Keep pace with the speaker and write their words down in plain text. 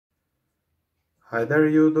Hi there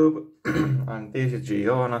YouTube, and this is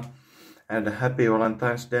Giona, and happy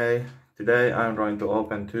Valentine's Day. Today I'm going to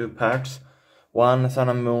open two packs, one Sun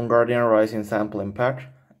and Moon Guardian Rising sampling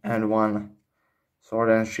pack and one Sword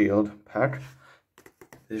and Shield pack.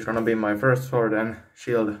 This is gonna be my first Sword and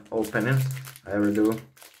Shield opening I ever do.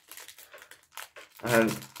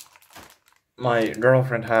 And my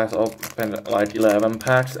girlfriend has opened like 11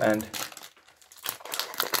 packs and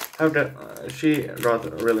she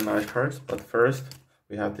got really nice cards, but first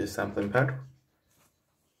we have this sampling pack.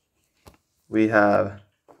 We have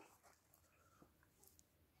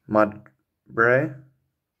Mudbray,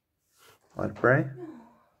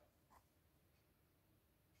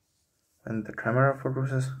 and the camera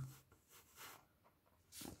focuses.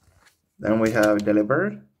 Then we have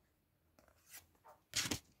Delibird,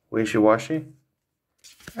 Wishy-Washy,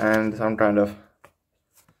 and some kind of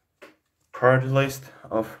card list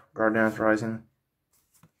of Guardians Rising.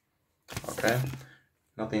 Okay,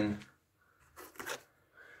 nothing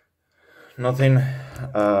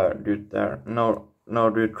dude there. No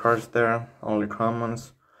dude cards there, only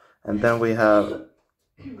commons. And then we have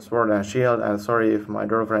Sword and Shield, and sorry if my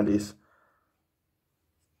girlfriend is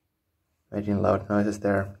making loud noises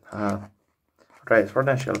there. Okay, Sword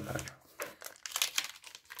and Shield pack.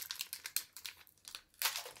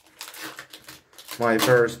 My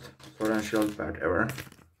first Sword and Shield pack ever.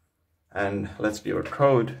 And let's give a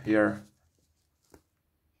code here.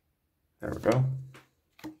 There we go.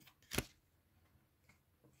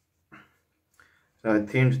 So I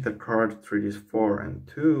changed the card 3Ds 4 and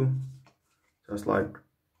 2, just like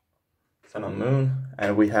Sun and Moon.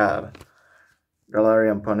 And we have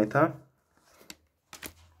Galarian Ponyta,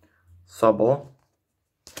 Sobble,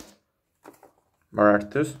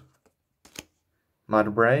 Maractus,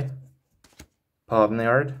 Mudbray,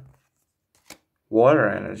 Pawniard, Water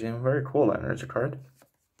Energy, very cool energy card,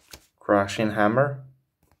 Crushing Hammer,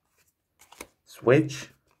 Switch,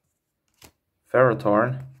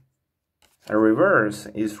 Ferrothorn, and reverse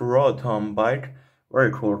is Rotom Bike,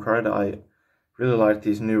 very cool card. I really like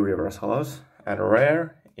these new reverse hollows. And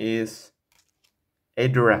rare is a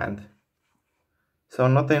Durant. So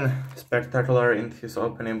nothing spectacular in this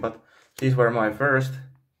opening, but these were my first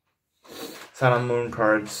Sun and Moon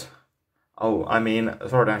cards. Oh, I mean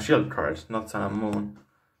Sword and Shield cards, not Sun and Moon.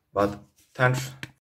 But thanks